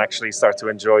 okay, we can actually start to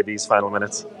enjoy these final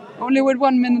minutes? Only with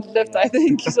 1 minute left, I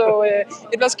think. So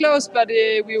it was close, but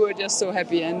we were just so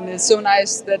happy. And it's so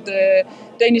nice that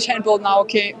Danish handball now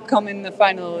come in the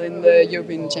final in the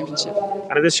European Championship.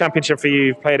 And in this championship for you,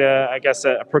 you've played,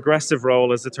 a progressive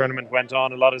role as the tournament went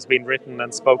on. A lot has been written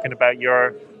and spoken about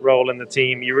your role in the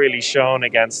team. You really shone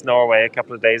against Norway a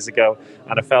couple of days ago,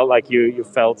 and it felt like you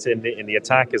felt in the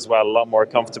attack as well, a lot more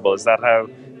comfortable. Is that how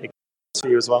it was for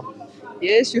you as well?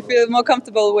 Yes, you feel more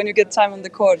comfortable when you get time on the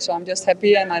court. So I'm just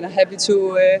happy, and I'm happy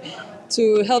to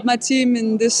help my team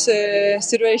in these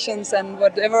situations, and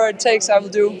whatever it takes, I will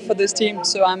do for this team.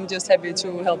 So I'm just happy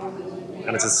to help.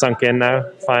 And is it sunk in now,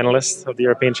 finalist of the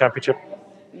European Championship?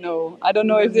 No, I don't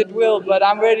know if it will, but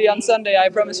I'm ready on Sunday, I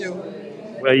promise you.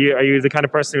 Well, are you the kind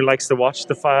of person who likes to watch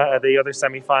the other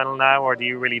semi-final now, or do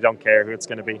you really don't care who it's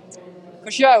going to be? For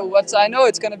sure, what I know,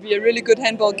 it's going to be a really good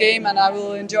handball game, and I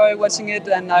will enjoy watching it,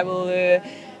 and I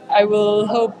will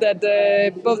hope that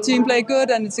both teams play good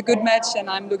and it's a good match, and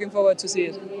I'm looking forward to see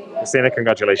it. Christina,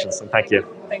 congratulations and thank you.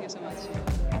 Thank you so much.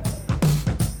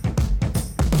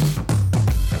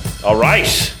 All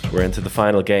right, we're into the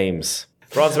final games.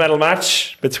 Bronze medal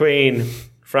match between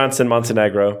France and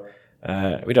Montenegro.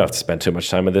 We don't have to spend too much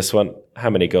time on this one.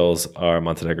 How many goals are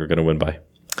Montenegro going to win by,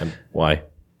 and why?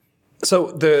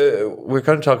 So we're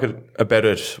kind of talking about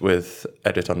it with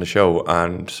Edit on the show,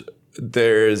 and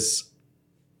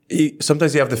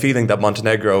sometimes you have the feeling that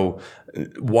Montenegro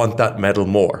want that medal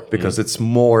more because it's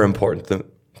more important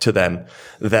to them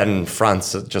than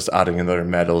France just adding another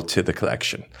medal to the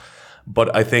collection.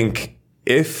 But I think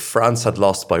if France had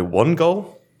lost by 1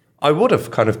 goal, I would have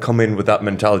kind of come in with that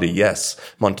mentality. Yes,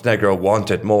 Montenegro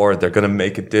want it more. They're going to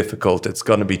make it difficult. It's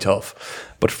going to be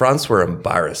tough. But France were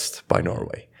embarrassed by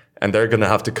Norway. And they're going to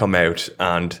have to come out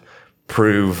and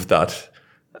prove that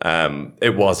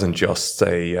it wasn't just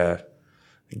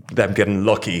them getting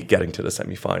lucky getting to the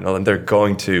semi-final. And they're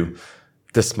going to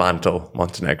dismantle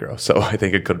Montenegro. So I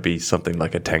think it could be something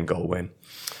like a 10-goal win.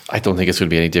 I don't think it's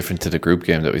going to be any different to the group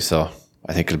game that we saw.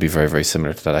 I think it'll be very, very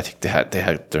similar to that. I think they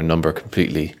had their number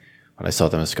completely when I saw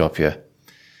them in Skopje.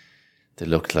 They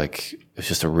looked like it was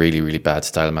just a really, really bad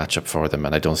style matchup for them,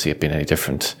 and I don't see it being any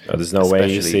different. There's no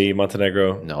way you see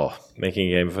Montenegro making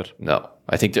a game of it? No.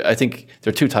 I think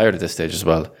they're too tired at this stage as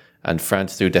well, and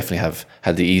France do definitely have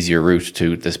had the easier route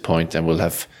to this point and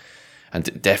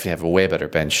definitely have a way better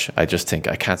bench. I just think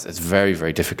it's very,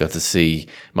 very difficult to see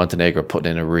Montenegro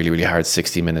putting in a really, really hard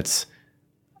 60 minutes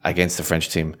against the French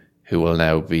team, who will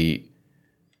now be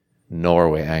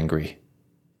Norway angry.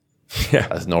 Yeah,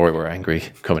 as Norway were angry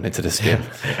coming into this game.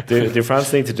 do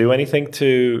France need to do anything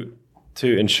to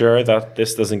ensure that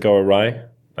this doesn't go awry,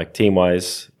 like team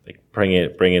wise, like bring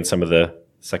in some of the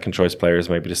second choice players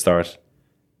maybe to start,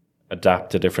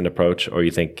 adapt a different approach, or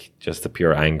you think just the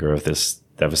pure anger of this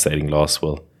devastating loss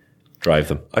will drive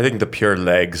them? I think the pure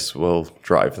legs will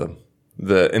drive them.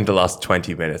 In the last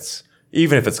 20 minutes,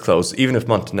 even if it's close, even if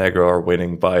Montenegro are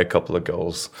winning by a couple of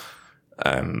goals,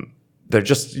 they're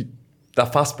just.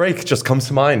 That fast break just comes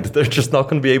to mind. They're just not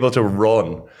going to be able to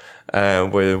run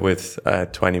with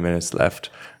 20 minutes left,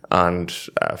 and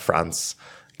France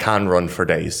can run for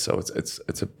days. So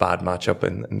it's a bad matchup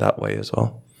in that way as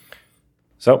well.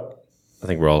 So I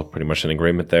think we're all pretty much in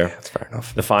agreement there. Yeah, that's fair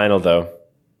enough. The final, though,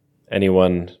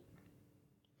 anyone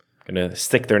going to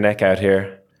stick their neck out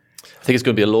here? I think it's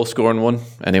going to be a low-scoring one.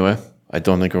 Anyway, I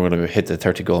don't think we're going to hit the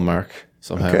 30-goal mark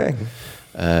somehow. Okay.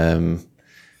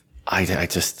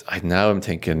 Now I'm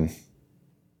thinking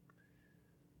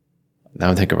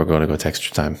we're going to go to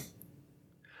extra time.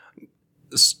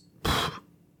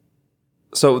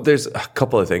 So there's a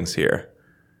couple of things here.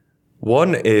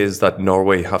 One is that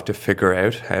Norway have to figure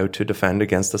out how to defend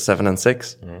against the 7 and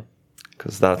 6,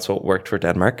 because that's what worked for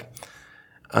Denmark.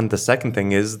 And the second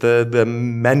thing is the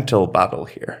mental battle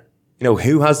here. You know,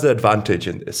 who has the advantage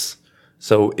in this?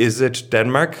 So is it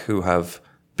Denmark who have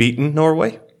beaten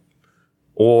Norway?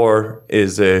 Or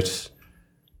is it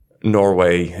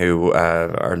Norway who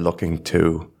are looking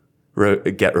to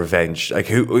get revenge? Like,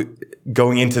 who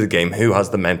going into the game, who has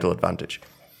the mental advantage?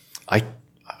 I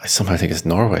somehow think it's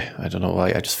Norway. I don't know why.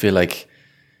 I just feel like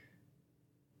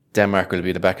Denmark will be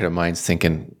in the back of their minds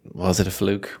thinking, was it a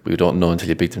fluke? We don't know until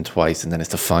you beat them twice, and then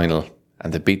it's the final,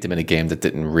 and they beat them in a game that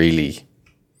didn't really.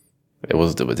 It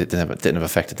didn't have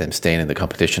affected them staying in the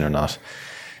competition or not.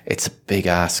 It's a big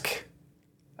ask,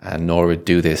 and Norway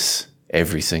do this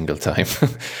every single time.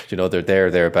 They're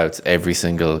thereabouts every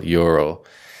single Euro,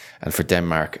 and for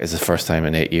Denmark, it's the first time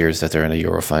in 8 years that they're in a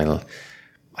Euro final.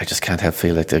 I just can't help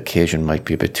feel like the occasion might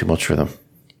be a bit too much for them.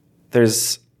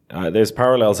 There's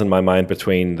parallels in my mind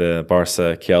between the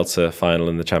Barca-Kielce final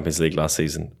in the Champions League last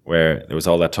season, where there was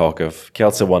all that talk of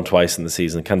Kielce won twice in the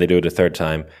season. Can they do it a third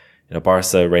time?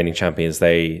 Barca, reigning champions,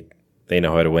 they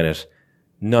know how to win it.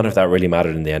 None of that really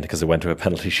mattered in the end because it went to a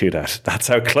penalty shootout. That's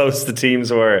how close the teams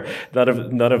were.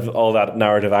 None of all that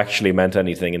narrative actually meant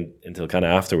anything until kind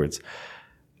of afterwards.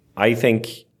 I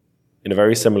think in a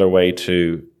very similar way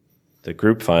to the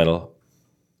group final,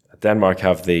 Denmark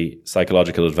have the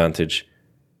psychological advantage,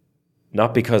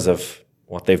 not because of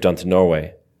what they've done to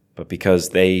Norway, but because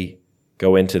they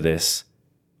go into this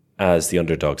as the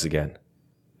underdogs again.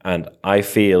 And I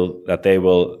feel that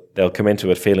they'll come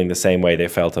into it feeling the same way they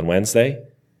felt on Wednesday,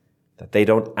 that they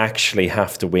don't actually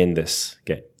have to win this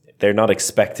game. They're not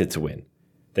expected to win.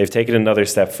 They've taken another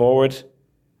step forward.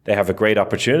 They have a great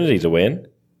opportunity to win,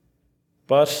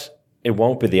 but it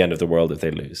won't be the end of the world if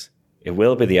they lose. It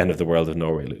will be the end of the world if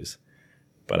Norway lose.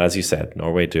 But as you said,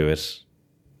 Norway do it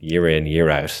year in,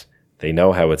 year out. They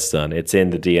know how it's done. It's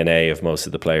in the DNA of most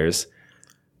of the players.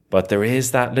 But there is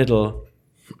that little...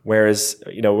 Whereas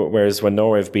when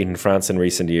Norway have beaten France in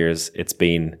recent years, it's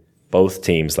been both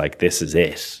teams like, this is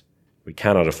it. We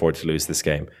cannot afford to lose this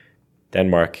game.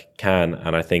 Denmark can,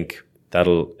 and I think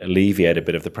that'll alleviate a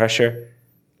bit of the pressure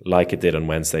like it did on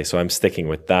Wednesday. So I'm sticking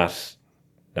with that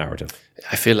narrative.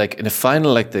 I feel like in a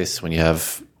final like this, when you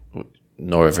have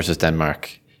Norway versus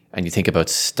Denmark, and you think about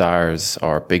stars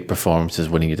or big performances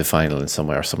winning you the final in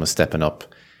somewhere, or someone stepping up,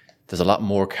 there's a lot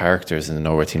more characters in the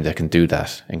Norway team that can do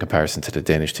that in comparison to the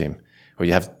Danish team, where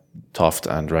you have Toft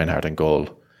and Reinhardt in goal.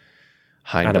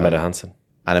 Anna Mette Hansen.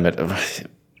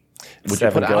 Would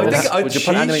you put Anna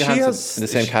Mette Hansen in the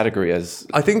same category as...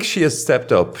 I think she has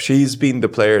stepped up. She's been the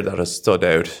player that has stood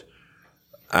out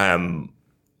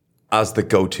as the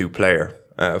go-to player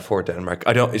for Denmark.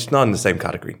 It's not in the same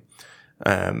category.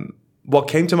 What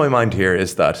came to my mind here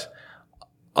is that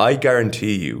I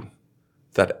guarantee you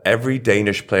that every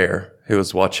Danish player who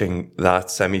was watching that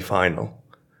semi-final,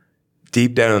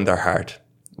 deep down in their heart,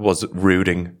 was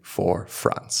rooting for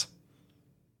France.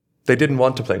 They didn't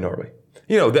want to play Norway.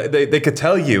 They could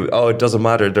tell you, oh, it doesn't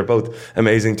matter, they're both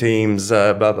amazing teams,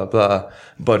 blah, blah, blah.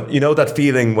 But that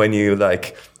feeling when you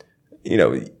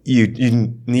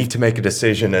you need to make a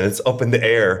decision and it's up in the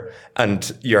air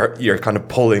and you're kind of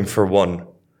pulling for one.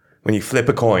 When you flip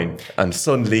a coin and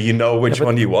suddenly you know which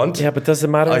one you want. Yeah, but does it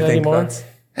matter anymore?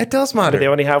 It does matter. But they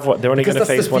only have what? They're only going to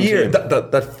face one team.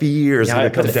 That fear is going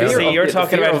to come down. See, you're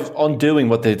talking about undoing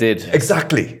what they did.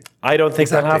 Exactly. I don't think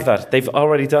they'll have that. They've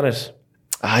already done it.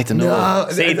 I don't know.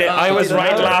 No, see, I was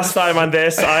right last time on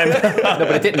this. No,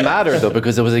 but it didn't matter though,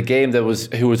 because it was a game that was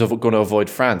who was going to avoid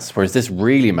France, whereas this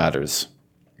really matters.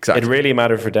 Exactly. It really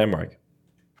mattered for Denmark.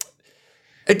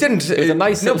 It didn't. It was a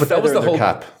nice little feather in their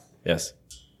cap. Yes.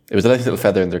 It was a nice little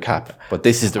feather in their cap, but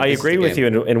this is the. I agree with you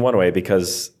in one way,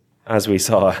 because as we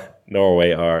saw,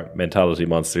 Norway are mentality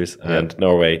monsters, and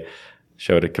Norway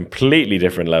showed a completely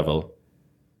different level.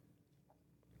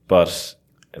 But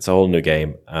it's a whole new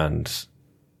game, and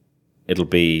it'll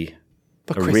be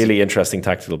a really interesting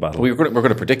tactical battle. We're going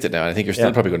to predict it now, and I think you're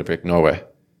still probably going to predict Norway.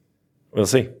 We'll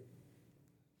see.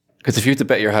 Because if you have to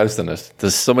bet your house on it,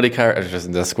 there's so many characters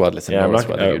in the squad.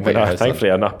 Thankfully,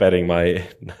 I'm not betting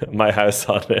my house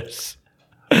on it.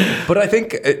 But I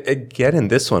think, again, in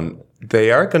this one, they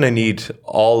are going to need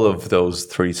all of those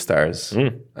 3 stars.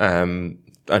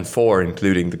 And 4,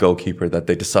 including the goalkeeper that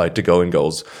they decide to go in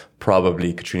goals.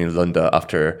 Probably Katrina Lunde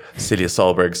after Celia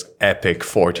Solberg's epic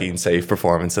 14-save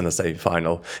performance in the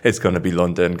semi-final. It's going to be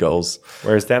Lunde in goals.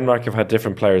 Whereas Denmark have had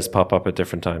different players pop up at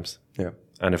different times. Yeah.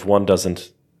 And if one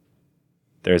doesn't,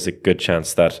 there's a good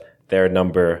chance that their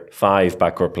number 5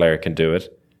 backcourt player can do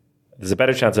it. There's a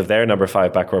better chance of their number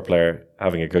 5 backcourt player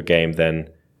having a good game than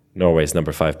Norway's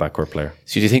number 5 backcourt player.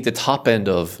 So do you think the top end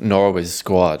of Norway's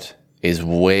squad is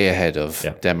way ahead of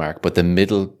Denmark, but the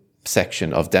middle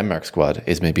section of Denmark's squad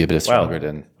is maybe a bit stronger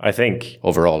than I think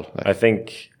overall? I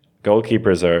think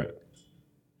goalkeepers are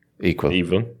Equal.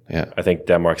 even. Yeah. I think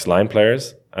Denmark's line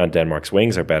players and Denmark's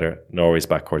wings are better. Norway's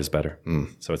backcourt is better.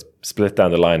 So it's split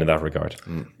down the line in that regard.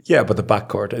 Yeah, but the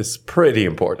backcourt is pretty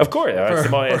important. Of course,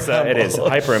 it is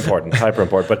hyper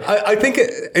important. But I think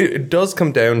it does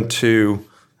come down to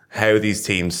how these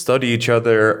teams study each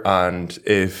other, and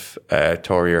if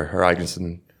Torgeir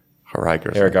Hergeirsson,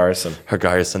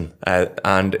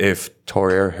 and if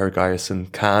Torgeir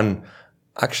Hergeirsson can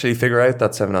actually figure out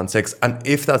that 7-on-6, and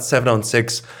if that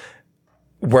 7-on-6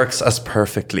 works as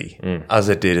perfectly as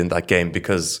it did in that game,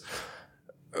 because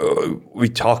we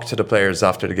talked to the players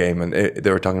after the game, and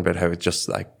they were talking about how it just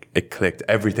like it clicked.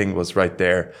 Everything was right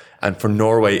there, and for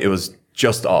Norway, it was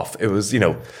just off. It was,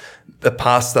 the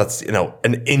pass that's,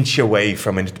 an inch away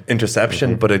from an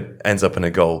interception, but it ends up in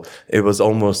a goal. It was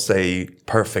almost a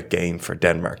perfect game for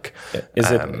Denmark.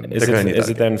 Is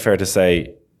it then fair to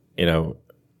say, a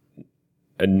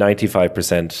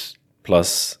 95%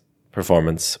 plus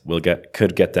performance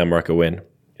could get Denmark a win,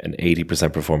 an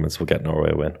 80% performance will get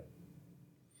Norway a win?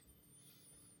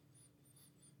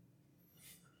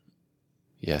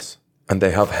 Yes. And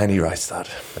they have Henny Reistad.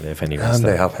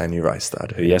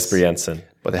 Jesper Jensen.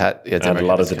 But they had, and a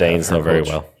lot of the Danes know very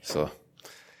well. So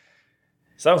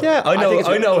yeah,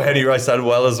 I know Henny Reistad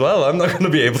well as well. I'm not going to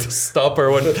be able to stop her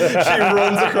when she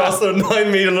runs across the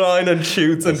 9-meter line and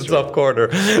shoots in the top corner.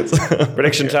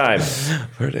 Prediction time.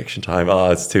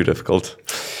 Oh, it's too difficult.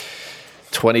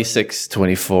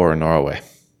 26-24 in Norway.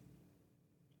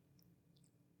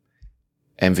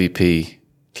 MVP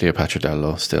Cleopatra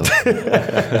Darlow still.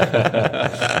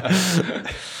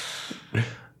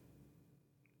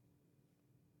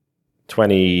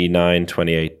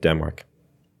 29-28 Denmark.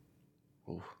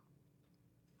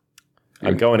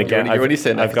 I'm going again.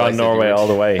 I've gone Norway all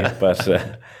the way, but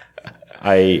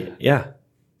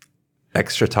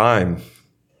Extra time.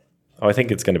 Oh, I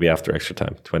think it's going to be after extra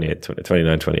time.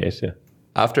 29-28, yeah.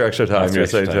 After extra time, you're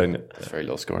saying that's very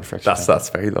low scoring for extra time. That's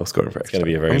very low scoring for extra time.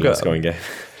 It's going to be a very low scoring game.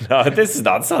 No, this is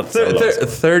not so low.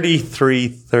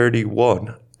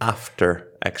 33-31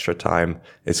 after extra time.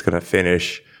 It's going to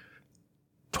finish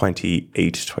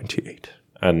 28-28.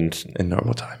 And in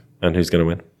normal time. And who's going to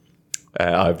win?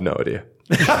 I have no idea.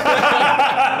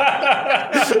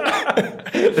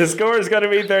 The score is going to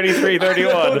be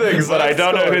 33-31, but I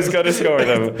don't know who's going to score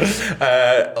them.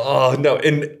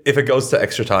 If it goes to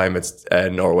extra time, it's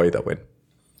Norway that win.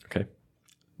 Okay.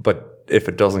 But if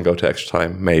it doesn't go to extra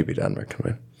time, maybe Denmark can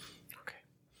win. Okay.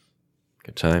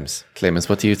 Good times. Clemens,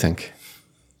 what do you think?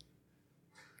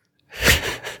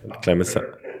 Clemens,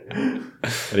 what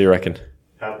do you reckon?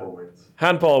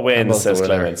 Handball wins, says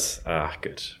Clemens.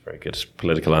 Good. Very good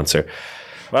political answer.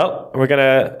 Well, we're going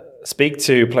to speak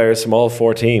to players from all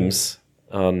four teams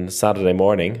on Saturday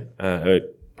morning,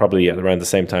 probably at around the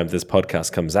same time this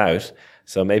podcast comes out.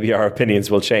 So maybe our opinions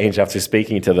will change after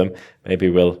speaking to them. Maybe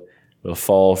we'll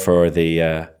fall for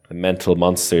the mental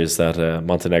monsters that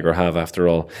Montenegro have, after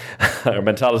all. Or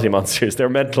mentality monsters. They're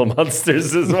mental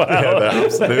monsters as well. Yeah, they're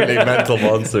absolutely mental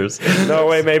monsters.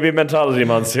 Norway may be mentality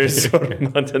monsters.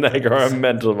 Montenegro are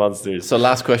mental monsters. So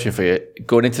last question for you.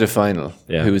 Going into the final,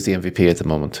 who is the MVP at the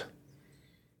moment?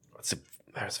 That's a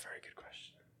very good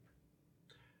question.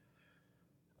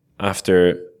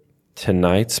 After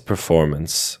tonight's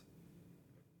performance,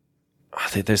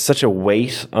 there's such a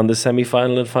weight on the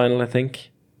semi-final and final, I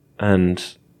think.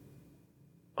 And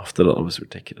Oftedal was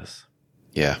ridiculous.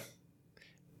 Yeah.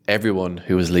 Everyone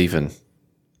who was leaving,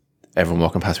 everyone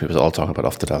walking past me was all talking about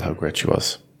Oftedal, how great she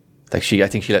was. I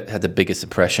think she had the biggest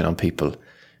impression on people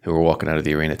who were walking out of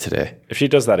the arena today. If she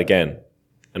does that again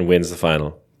and wins the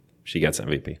final, she gets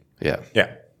MVP. Yeah.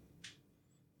 Yeah.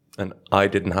 And I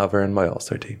didn't have her in my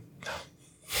All-Star team.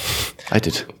 I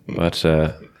did. But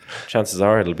chances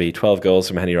are it'll be 12 goals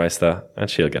from Henny Reistad and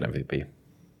she'll get MVP,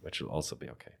 which will also be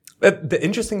okay. The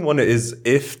interesting one is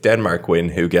if Denmark win,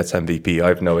 who gets MVP? I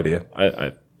have no idea.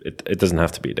 It doesn't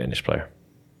have to be a Danish player.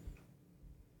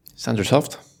 Sandra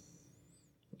Toft?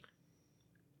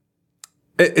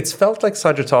 It's felt like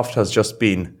Sandra Toft has just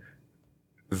been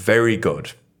very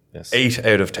good. Yes. 8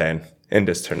 out of 10 in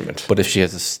this tournament. But if she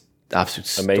has an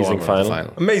absolute amazing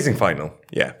final. Amazing final,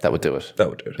 yeah. That would do it.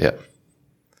 Yeah.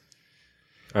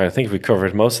 All right, I think we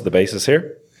covered most of the bases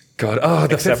here. God,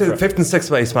 the fifth and sixth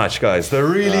place match, guys. The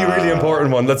really, really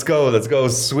important one. Let's go.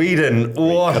 Sweden.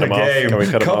 What a game. Can we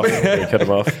cut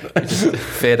him off? Just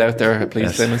fade out there,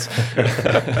 please, Clemens.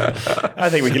 I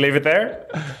think we can leave it there.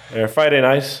 Friday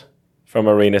night from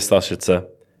Arena Stoshitsa,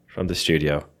 from the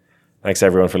studio. Thanks,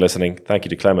 everyone, for listening. Thank you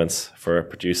to Clemens for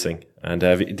producing. And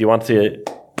do you want to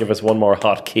give us one more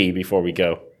hot key before we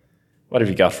go? What have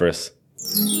you got for us?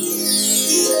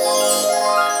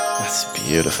 That's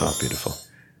beautiful. Beautiful.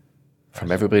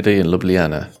 From everybody in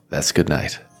Ljubljana, that's good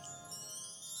night.